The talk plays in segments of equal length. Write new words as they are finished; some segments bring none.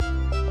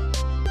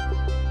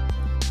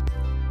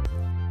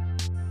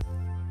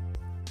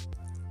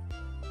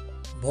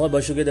बहुत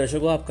बहुत शुक्रिया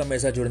दर्शकों आपका मेरे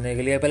साथ जुड़ने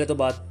के लिए। पहले तो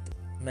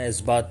मैं इस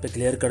बात पे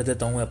क्लियर कर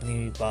देता हूँ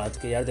अपनी बात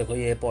कि यार देखो,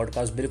 ये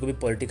पॉडकास्ट बिल्कुल भी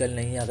पॉलिटिकल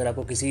नहीं है। अगर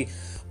आपको किसी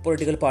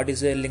पॉलिटिकल पार्टी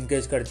से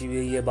लिंकेज करती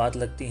हुई ये बात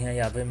लगती हैं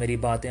या फिर मेरी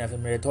बातें या फिर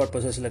मेरे थॉट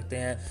प्रोसेस लगते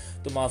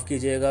हैं तो माफ़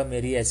कीजिएगा,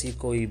 मेरी ऐसी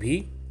कोई भी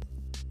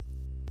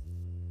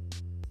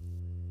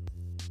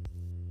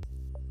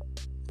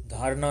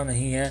धारणा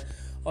नहीं है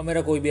और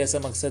मेरा कोई भी ऐसा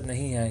मकसद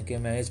नहीं है कि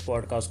मैं इस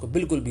पॉडकास्ट को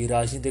बिल्कुल भी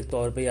राजनीतिक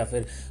तौर पे या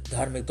फिर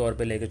धार्मिक तौर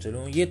पे लेकर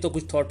चलूँ। ये तो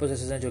कुछ थॉट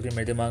प्रोसेसेस हैं जो कि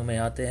मेरे दिमाग में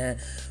आते हैं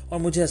और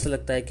मुझे ऐसा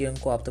लगता है कि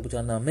उनको आप तक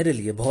पहुँचाना मेरे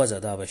लिए बहुत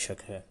ज़्यादा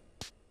आवश्यक है।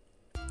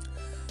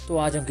 तो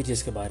आज हम किस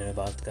चीज़ के बारे में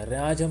बात कर रहे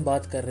हैं? आज हम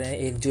बात कर रहे हैं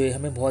एक जो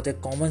हमें बहुत एक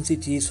कॉमन सी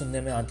चीज़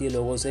सुनने में आती है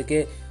लोगों से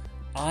कि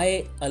I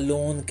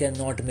alone can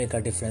not make a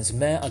difference.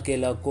 मैं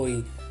अकेला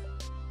कोई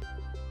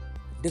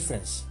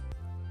डिफरेंस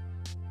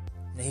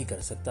नहीं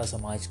कर सकता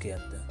समाज के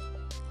अंदर।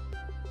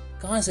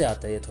 कहाँ से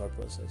आता है ये थॉट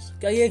प्रोसेस?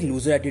 क्या ये एक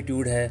लूजर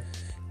एटीट्यूड है?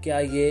 क्या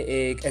ये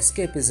एक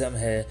एस्केपिज्म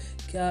है?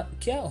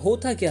 क्या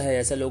होता क्या है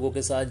ऐसा लोगों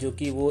के साथ जो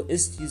कि वो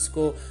इस चीज़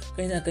को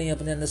कहीं ना कहीं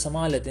अपने अंदर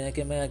समा लेते हैं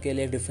कि मैं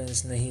अकेले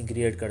डिफरेंस नहीं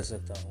क्रिएट कर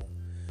सकता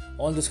हूँ।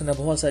 और उसके अंदर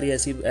बहुत सारी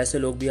ऐसे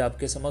लोग भी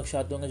आपके समक्ष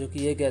आते होंगे जो कि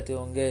ये कहते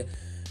होंगे,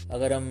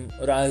 अगर हम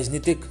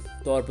राजनीतिक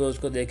तौर पे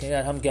उसको देखें,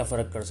 यार हम क्या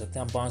फ़र्क कर सकते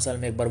हैं, हम 5 साल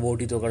में एक बार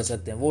वोट ही तो कर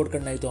सकते हैं, वोट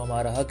करना ही तो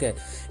हमारा हक है।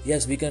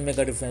 Yes, we can make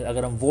a difference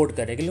अगर हम वोट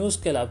करें, लेकिन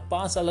उसके अलावा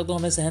 5 साल तक तो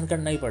हमें सहन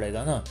करना ही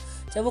पड़ेगा ना,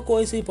 चाहे वो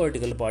कोई सी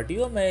पॉलिटिकल पार्टी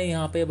हो। मैं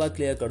यहाँ पे बात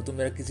क्लियर कर दूँ,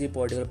 मेरा किसी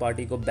पॉलिटिकल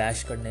पार्टी को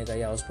बैश करने का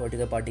या उस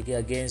पॉलिटिकल पार्टी के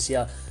अगेंस्ट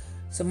या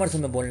समर्थन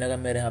में बोलने का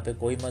मेरे यहाँ पे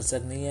कोई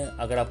मकसद नहीं है।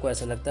 अगर आपको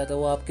ऐसा लगता है तो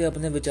वो आपके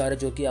अपने विचार है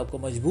जो कि आपको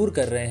मजबूर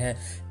कर रहे हैं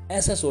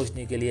ऐसा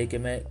सोचने के लिए कि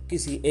मैं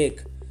किसी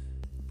एक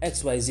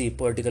XYZ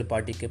पॉलिटिकल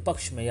पार्टी के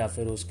पक्ष में या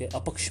फिर उसके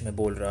अपक्ष में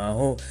बोल रहा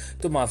हूँ,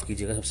 तो माफ़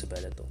कीजिएगा सबसे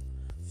पहले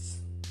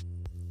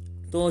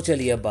तो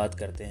चलिए अब बात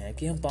करते हैं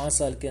कि हम 5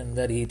 साल के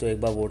अंदर ही तो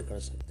एक बार वोट कर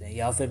सकते हैं,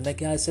 या फिर मैं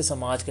क्या इससे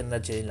समाज के अंदर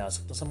चेंज ला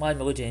सकता हूँ? समाज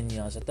में कोई चेंज नहीं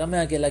आ सकता।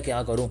 मैं अकेला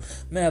क्या करूँ?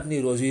 मैं अपनी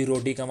रोजी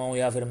रोटी कमाऊँ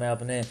या फिर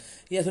मैं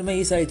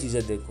ये सारी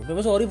चीज़ें देखूँ? मेरे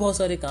पास और भी बहुत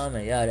सारे काम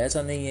है यार,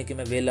 ऐसा नहीं है कि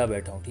मैं वेला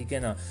बैठा हूँ, ठीक है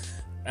ना।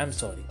 I am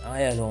sorry,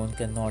 I alone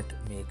can not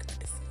make a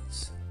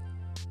difference.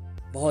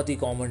 बहुत ही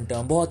कॉमन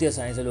टर्म, बहुत ही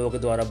आसानी से लोगों के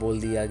द्वारा बोल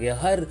दिया गया।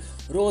 हर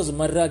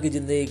रोज़मर्रा की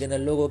ज़िंदगी के अंदर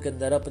लोगों के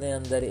अंदर अपने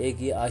अंदर एक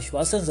ही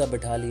आश्वासन सा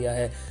बिठा लिया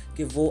है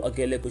कि वो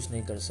अकेले कुछ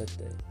नहीं कर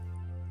सकते।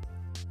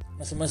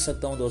 मैं समझ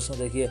सकता हूँ दोस्तों,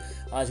 देखिए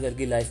आजकल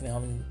की लाइफ में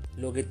हम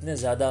लोग इतने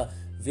ज़्यादा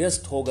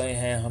व्यस्त हो गए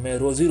हैं, हमें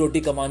रोज़ी रोटी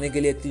कमाने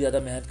के लिए इतनी ज़्यादा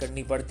मेहनत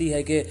करनी पड़ती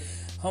है कि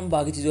हम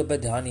बाकी चीज़ों पर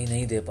ध्यान ही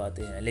नहीं दे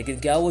पाते हैं। लेकिन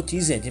क्या वो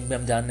चीज़ें जिन पर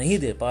हम ध्यान नहीं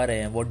दे पा रहे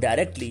हैं वो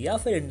डायरेक्टली या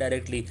फिर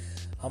इनडायरेक्टली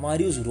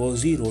हमारी उस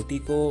रोजी रोटी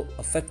को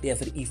अफेक्ट या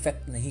फिर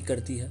इफेक्ट नहीं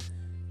करती है?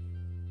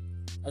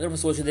 अगर हम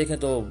सोच देखें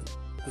तो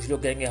कुछ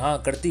लोग कहेंगे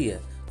हाँ करती है,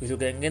 कुछ लोग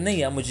कहेंगे नहीं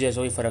यार मुझे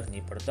ऐसा कोई फ़र्क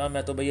नहीं पड़ता,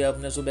 मैं तो भैया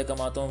अपने सुबह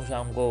कमाता हूँ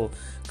शाम को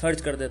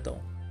खर्च कर देता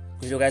हूँ।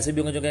 कुछ लोग ऐसे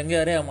भी होंगे जो कहेंगे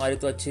अरे हमारी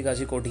तो अच्छी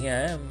खासी कोठियाँ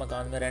हैं,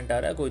 मकान में रेंट आ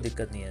रहा है, कोई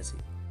दिक्कत नहीं है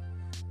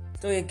ऐसी।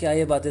 तो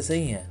ये बातें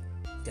सही हैं?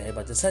 क्या ये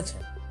बातें सच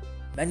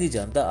हैं? मैं नहीं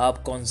जानता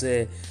आप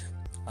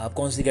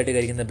कौन सी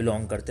कैटेगरी के अंदर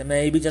बिलोंग करते हैं।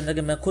 मैं ये भी जानता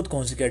कि मैं खुद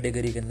कौन सी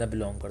कैटेगरी के अंदर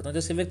बिलोंग करता हूँ।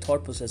 जैसे एक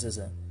थॉट प्रोसेसेस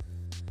है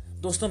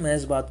दोस्तों। मैं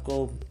इस बात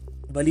को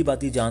भली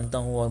बात ही जानता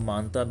हूँ और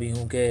मानता भी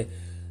हूँ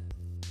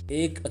कि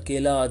एक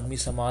अकेला आदमी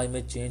समाज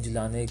में चेंज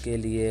लाने के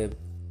लिए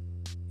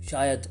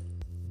शायद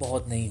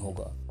बहुत नहीं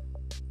होगा।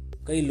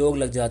 कई लोग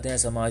लग जाते हैं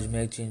समाज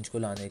में एक चेंज को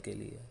लाने के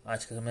लिए।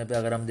 आज के समय पे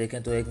अगर हम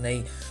देखें तो एक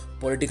नई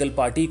पॉलिटिकल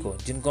पार्टी को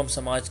जिनको हम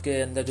समाज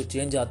के अंदर जो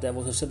चेंज आता है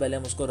वो सबसे पहले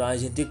हम उसको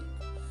राजनीतिक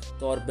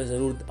तौर पे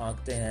ज़रूर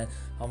आंकते हैं।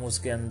 हम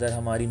उसके अंदर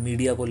हमारी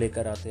मीडिया को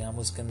लेकर आते हैं, हम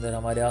उसके अंदर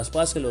हमारे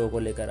आसपास के लोगों को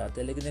लेकर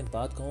आते हैं। लेकिन एक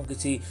बात कहूँ,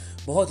 किसी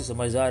बहुत ही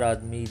समझदार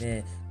आदमी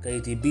ने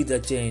कही थी, be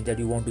the change that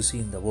you want to C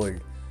in the world.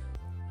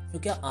 तो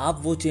क्या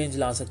आप वो चेंज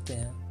ला सकते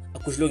हैं?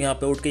 अब कुछ लोग यहाँ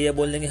पे उठ के ये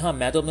बोल देंगे हाँ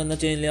मैं तो अपने अंदर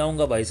चेंज ले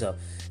आऊँगा भाई साहब,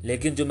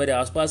 लेकिन जो मेरे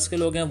आसपास के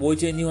लोग हैं वो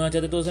चेंज नहीं होना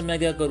चाहते तो उसे मैं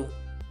क्या करूँ?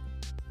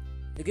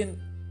 लेकिन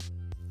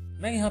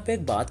मैं यहाँ पे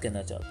एक बात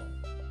कहना चाहता हूँ।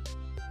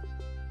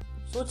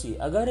 सोचिए,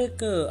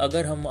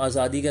 अगर हम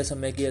आज़ादी के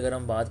समय की अगर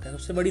हम बात करें,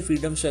 सबसे बड़ी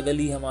फ्रीडम स्ट्रगल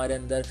ही हमारे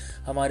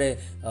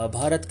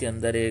भारत के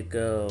अंदर एक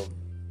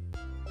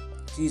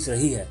चीज़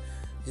रही है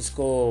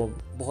जिसको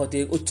बहुत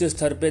ही उच्च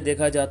स्तर पे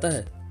देखा जाता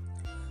है।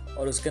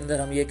 और उसके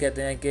अंदर हम ये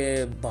कहते हैं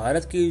कि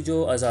भारत की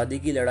जो आज़ादी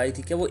की लड़ाई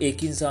थी, क्या वो एक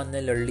ही इंसान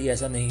ने लड़ ली?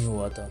 ऐसा नहीं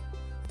हुआ था,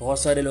 बहुत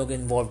सारे लोग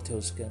इन्वॉल्व थे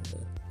उसके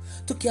अंदर।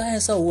 तो क्या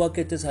ऐसा हुआ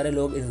कि इतने सारे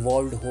लोग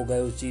इन्वॉल्व हो गए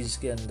उस चीज़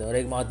के अंदर?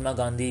 एक महात्मा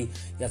गांधी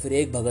या फिर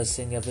एक भगत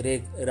सिंह या फिर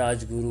एक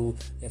राजगुरु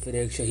या फिर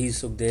एक शहीद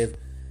सुखदेव,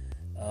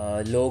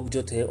 लोग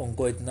जो थे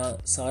उनको इतना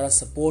सारा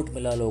सपोर्ट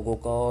मिला लोगों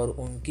का और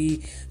उनकी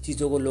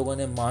चीज़ों को लोगों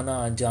ने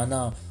माना,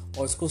 जाना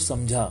और उसको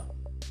समझा।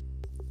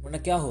 वरना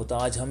क्या होता,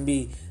 आज हम भी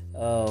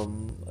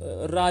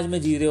राज में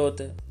जी रहे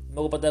होते। मेरे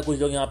को पता है कुछ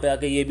लोग यहाँ पे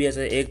आके ये भी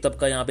ऐसे एक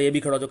तबका यहाँ पे ये भी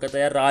खड़ा जो कहता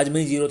है यार राज में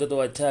ही जी रहे होते तो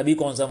अच्छा, अभी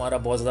कौन सा हमारा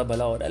बहुत ज़्यादा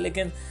भला हो रहा है।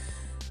 लेकिन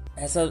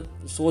ऐसा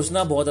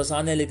सोचना बहुत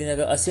आसान है, लेकिन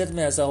अगर असलियत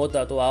में ऐसा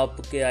होता तो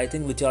आपके आई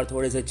थिंक विचार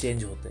थोड़े से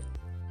चेंज होते।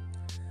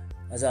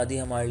 आज़ादी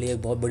हमारे लिए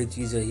एक बहुत बड़ी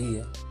चीज़ रही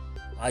है।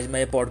 आज मैं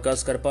ये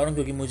पॉडकास्ट कर पा रहा हूँ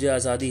क्योंकि मुझे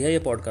आज़ादी है ये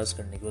पॉडकास्ट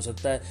करने की। हो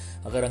सकता है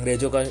अगर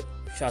अंग्रेज़ों का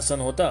शासन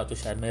होता तो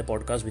शायद मैं ये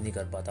पॉडकास्ट भी नहीं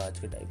कर पाता आज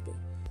के टाइम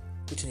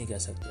पे। कुछ नहीं कह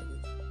सकते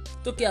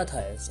अभी। तो क्या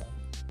था ऐसा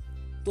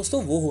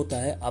दोस्तों? वो होता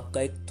है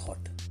आपका एक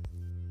thought.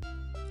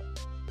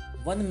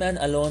 One man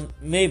alone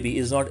may be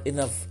is not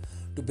enough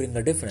to bring a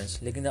difference,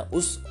 लेकिन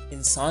उस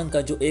इंसान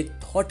का जो एक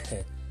थॉट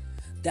है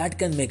that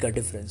can make a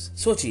difference.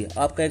 सोचिए,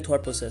 आपका एक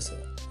थॉट प्रोसेस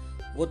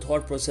है, वो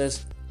थॉट प्रोसेस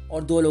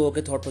और दो लोगों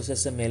के थॉट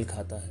प्रोसेस से मेल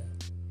खाता है,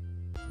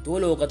 दो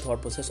लोगों का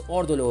थॉट प्रोसेस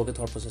और दो लोगों के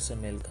थॉट प्रोसेस से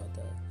मेल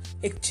खाता है,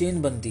 एक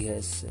चेन बनती है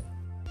इससे।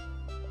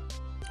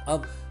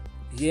 अब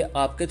ये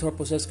आपके थॉट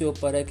प्रोसेस के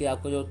ऊपर है कि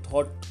आपका जो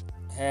थॉट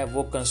है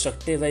वो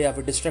कंस्ट्रक्टिव है या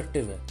फिर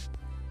डिस्ट्रक्टिव है।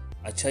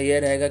 अच्छा ये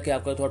रहेगा कि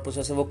आपका थॉट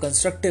प्रोसेस है वो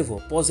कंस्ट्रक्टिव हो,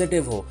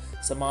 पॉजिटिव हो,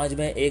 समाज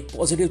में एक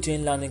पॉजिटिव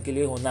चेंज लाने के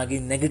लिए हो, ना कि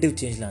नेगेटिव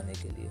चेंज लाने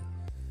के लिए।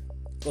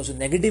 तो जो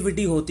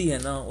नेगेटिविटी होती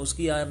है ना,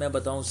 उसकी यार मैं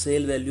बताऊं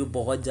सेल वैल्यू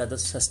बहुत ज़्यादा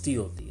सस्ती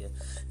होती है।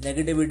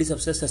 नेगेटिविटी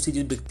सबसे सस्ती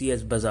चीज़ बिकती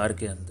है बाजार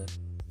के अंदर,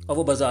 और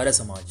वो बाजार है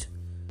समाज।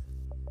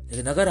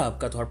 लेकिन अगर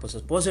आपका थॉट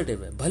प्रोसेस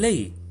पॉजिटिव है, भले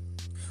ही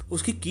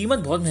उसकी कीमत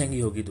बहुत महंगी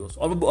होगी दोस्त,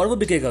 और वो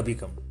बिकेगा भी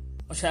कम,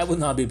 और शायद वो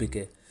ना भी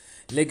बिके,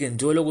 लेकिन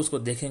जो लोग उसको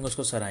देखेंगे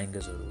उसको सराहेंगे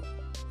ज़रूर।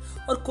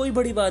 और कोई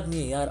बड़ी बात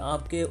नहीं है यार,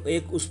 आपके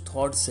एक उस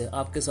थॉट से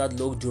आपके साथ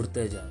लोग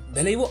जुड़ते जाएं,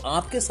 भले ही वो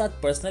आपके साथ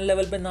पर्सनल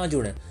लेवल पे ना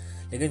जुड़े,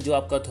 लेकिन जो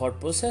आपका थॉट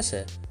प्रोसेस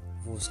है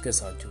वो उसके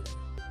साथ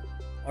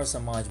जुड़े और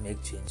समाज में एक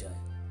चेंज आए।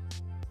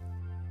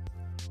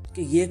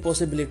 कि ये एक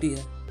पॉसिबिलिटी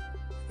है।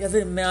 या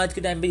फिर मैं आज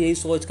के टाइम पे यही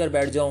सोच कर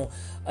बैठ जाऊं,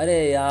 अरे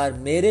यार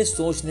मेरे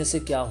सोचने से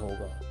क्या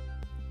होगा,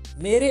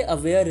 मेरे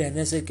अवेयर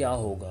रहने से क्या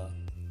होगा।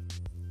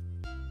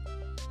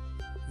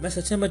 मैं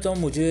सच में बताऊं,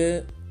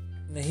 मुझे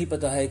नहीं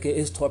पता है कि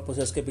इस थॉट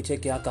प्रोसेस के पीछे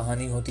क्या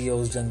कहानी होती है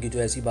उस जन की, जो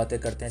ऐसी बातें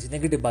करते हैं, ऐसी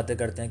नेगेटिव बातें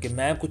करते हैं कि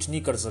मैं कुछ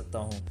नहीं कर सकता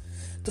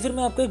हूँ। तो फिर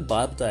मैं आपको एक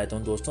बात बता देता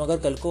हूँ दोस्तों, अगर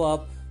कल को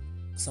आप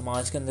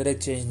समाज के अंदर एक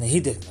चेंज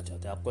नहीं देखना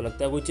चाहते, आपको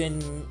लगता है कोई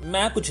चेंज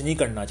मैं कुछ नहीं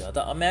करना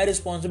चाहता, अब मैं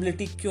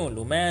रिस्पॉन्सिबिलिटी क्यों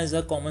लूँ, मैं as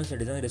a common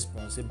citizen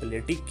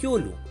responsibility क्यों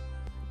लूँ,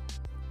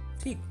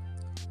 ठीक,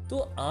 तो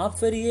आप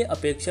फिर ये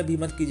अपेक्षा भी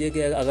मत कीजिए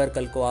कि अगर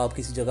कल को आप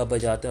किसी जगह पर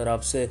जाते हैं और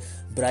आपसे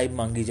ब्राइब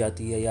मांगी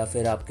जाती है या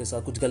फिर आपके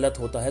साथ कुछ गलत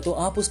होता है तो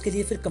आप उसके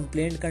लिए फिर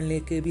कंप्लेंट करने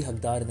के भी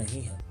हकदार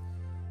नहीं है।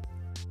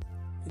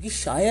 क्योंकि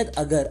शायद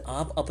अगर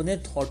आप अपने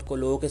थॉट को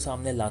लोगों के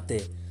सामने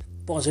लाते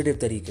पॉजिटिव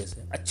तरीके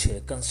से, अच्छे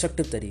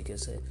कंस्ट्रक्टिव तरीके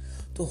से,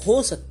 तो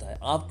हो सकता है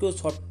आपके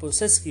उस थॉट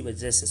प्रोसेस की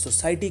वजह से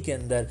सोसाइटी के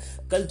अंदर,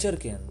 कल्चर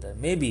के अंदर,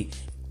 मे बी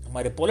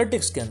हमारे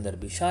पॉलिटिक्स के अंदर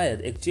भी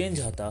शायद एक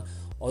चेंज आता,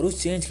 और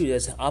उस चेंज की वजह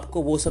से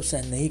आपको वो सब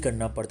सहन नहीं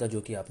करना पड़ता जो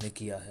कि आपने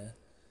किया है।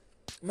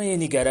 मैं ये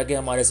नहीं कह रहा कि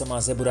हमारे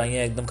समाज से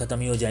बुराइयां एकदम ख़त्म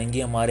ही हो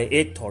जाएंगी हमारे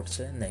एक थॉट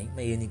से, नहीं,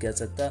 मैं ये नहीं कह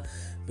सकता,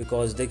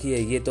 बिकॉज देखिए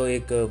ये तो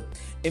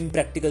एक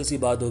इम्प्रैक्टिकल सी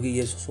बात होगी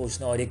ये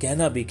सोचना और ये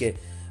कहना भी कि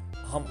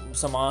हम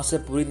समाज से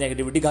पूरी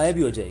नेगेटिविटी गायब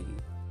भी हो जाएगी,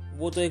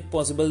 वो तो एक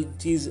पॉसिबल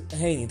चीज़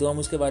है ही नहीं, तो हम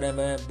उसके बारे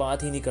में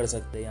बात ही नहीं कर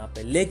सकते यहाँ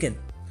पे। लेकिन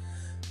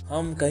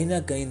हम कहीं ना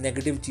कहीं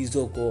नेगेटिव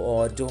चीज़ों को,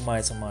 और जो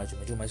हमारे समाज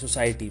में, जो हमारी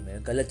सोसाइटी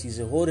में गलत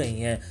चीज़ें हो रही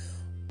हैं,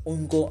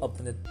 उनको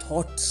अपने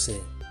थॉट से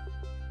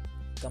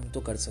कम तो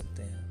कर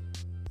सकते हैं,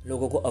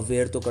 लोगों को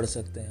अवेयर तो कर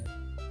सकते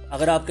हैं।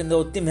 अगर आपके अंदर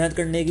उतनी मेहनत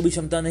करने की भी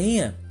क्षमता नहीं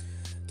है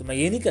तो मैं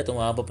ये नहीं कहता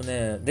हूँ आप अपने,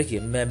 देखिए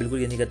मैं बिल्कुल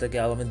ये नहीं कहता कि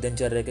आप अपने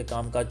दिनचर्या के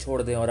काम काज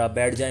छोड़ दें और आप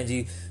बैठ जाएं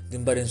जी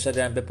दिन भर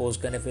इंस्टाग्राम पे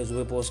पोस्ट करें, फेसबुक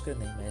पे पोस्ट करें,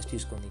 नहीं, मैं इस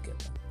चीज़ को नहीं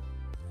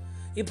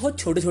कहता। ये बहुत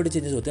छोटे छोटे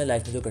चेंजेस होते हैं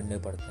लाइफ में जो करने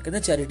पड़ते हैं। कहते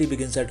हैं चैरिटी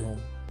बिगिंस एट होम।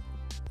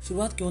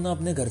 शुरुआत क्यों ना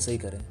अपने घर से ही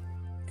करें,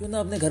 क्यों ना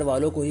अपने घर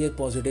वालों को ही एक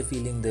पॉजिटिव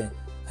फीलिंग दें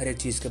हर एक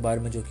चीज़ के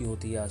बारे में जो कि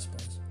होती है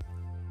आसपास।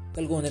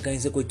 कल को उन्हें कहीं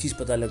से कोई चीज़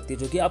पता लगती है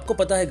जो कि आपको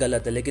पता है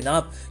गलत है, लेकिन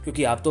आप,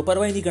 क्योंकि आप तो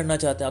परवाह ही नहीं करना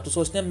चाहते, आप तो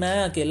सोचते हैं मैं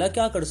अकेला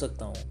क्या कर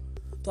सकता हूँ,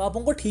 तो आप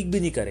उनको ठीक भी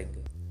नहीं करेंगे।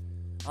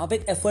 आप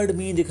एक एफर्ट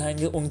भी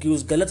दिखाएंगे उनकी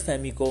उस गलत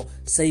फहमी को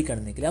सही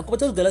करने के लिए। आपको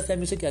पता है उस गलत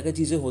फहमी से क्या क्या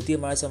चीज़ें होती है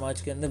हमारे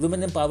समाज के अंदर।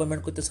 वुमेन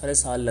एम्पावरमेंट को इतने सारे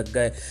साल लग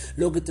गए,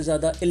 लोग इतने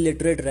ज़्यादा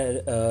इलिटरेट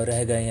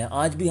रह गए हैं,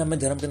 आज भी हमें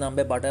धर्म के नाम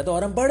पे बांटा है तो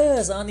और हम बड़े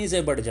आसानी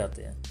से बढ़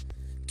जाते हैं।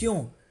 क्यों?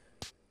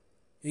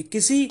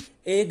 किसी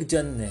एक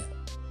जन ने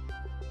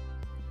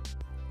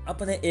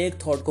अपने एक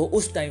थॉट को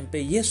उस टाइम पे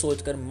ये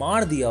सोचकर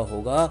मार दिया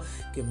होगा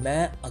कि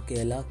मैं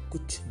अकेला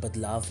कुछ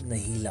बदलाव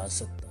नहीं ला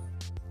सकता,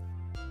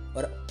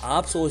 और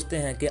आप सोचते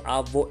हैं कि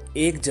आप वो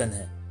एक जन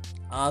हैं।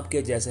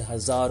 आपके जैसे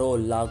हजारों,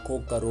 लाखों,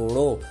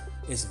 करोड़ों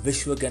इस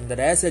विश्व के अंदर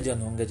ऐसे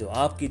जन होंगे जो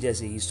आपकी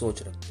जैसी ही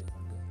सोच रखते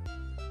होंगे।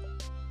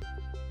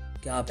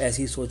 क्या आप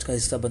ऐसी सोच का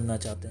हिस्सा बनना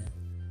चाहते हैं?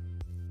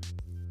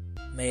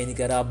 मैं ये नहीं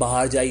कह रहा आप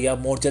बाहर जाइए, आप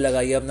मोर्चे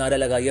लगाइए, आप नारे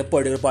लगाइए,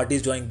 पॉलिटिकल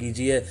पार्टीज ज्वाइन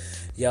कीजिए,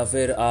 या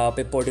फिर आप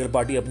एक पॉलिटिकल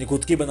पार्टी अपनी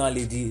खुद की बना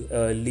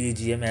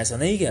लीजिए, मैं ऐसा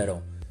नहीं कह रहा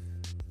हूँ।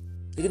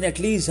 लेकिन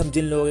एटलीस्ट हम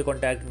जिन लोगों के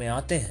कॉन्टैक्ट में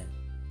आते हैं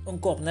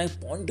उनको अपना एक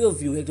पॉइंट ऑफ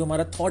व्यू है, जो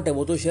हमारा थॉट है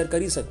वो तो शेयर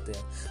कर ही सकते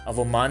हैं। अब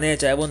वो माने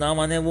चाहे वो ना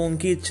माने, वो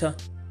उनकी इच्छा,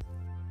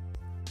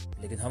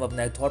 लेकिन हम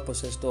अपना एक थॉट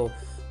प्रोसेस तो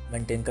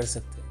मेंटेन कर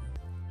सकते हैं।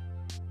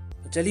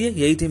 तो चलिए,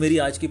 यही थी मेरी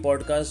आज की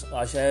पॉडकास्ट।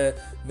 आशा है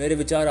मेरे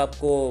विचार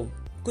आपको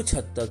कुछ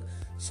हद तक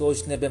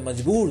सोचने पे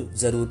मजबूर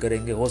ज़रूर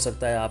करेंगे। हो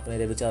सकता है आप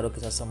मेरे विचारों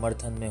के साथ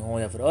समर्थन में हो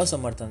या फिर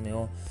असमर्थन में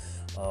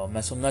हो।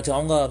 मैं सुनना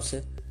चाहूँगा आपसे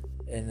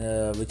इन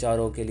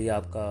विचारों के लिए,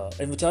 आपका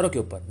इन विचारों के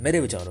ऊपर, मेरे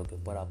विचारों के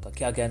ऊपर आपका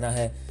क्या कहना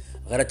है।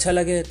 अगर अच्छा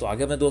लगे तो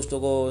आगे अपने दोस्तों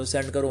को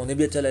सेंड करो, उन्हें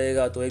भी अच्छा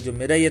लगेगा। तो एक जो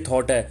मेरा ये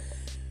थॉट है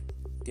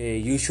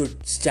कि you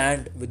should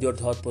stand with your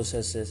thought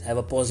processes, have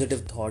a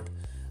positive thought,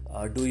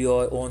 do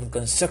your own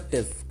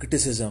constructive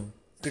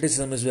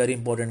criticism is very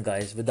important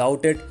guys,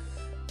 without it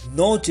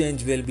no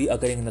change will be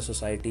occurring in the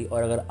society।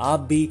 और अगर आप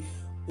भी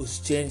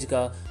उस change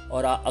का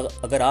और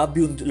अगर आप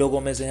भी उन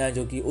लोगों में से हैं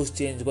जो कि उस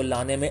चेंज को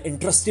लाने में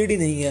इंटरेस्टेड ही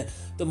नहीं है,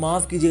 तो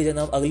माफ़ कीजिए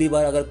जनाब, अगली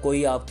बार अगर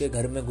कोई आपके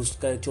घर में घुस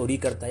कर चोरी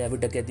करता है या फिर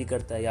डकैती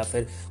करता है या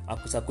फिर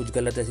आपके साथ कुछ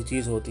गलत ऐसी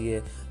चीज़ होती है,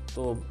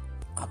 तो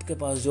आपके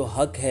पास जो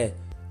हक है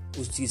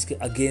उस चीज़ के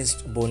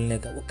अगेंस्ट बोलने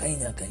का, वो कहीं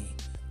ना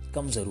कहीं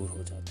कम ज़रूर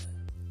हो जाता है।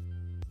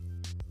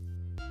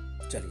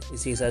 चलिए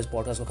इसी के साथ इस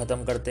पॉडकास्ट को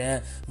ख़त्म करते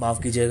हैं।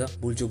 माफ़ कीजिएगा,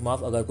 भूल चूक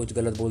माफ़, अगर कुछ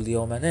गलत बोल दिया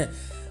हो मैंने।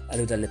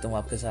 अलविदा लेता हूँ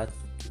आपके साथ।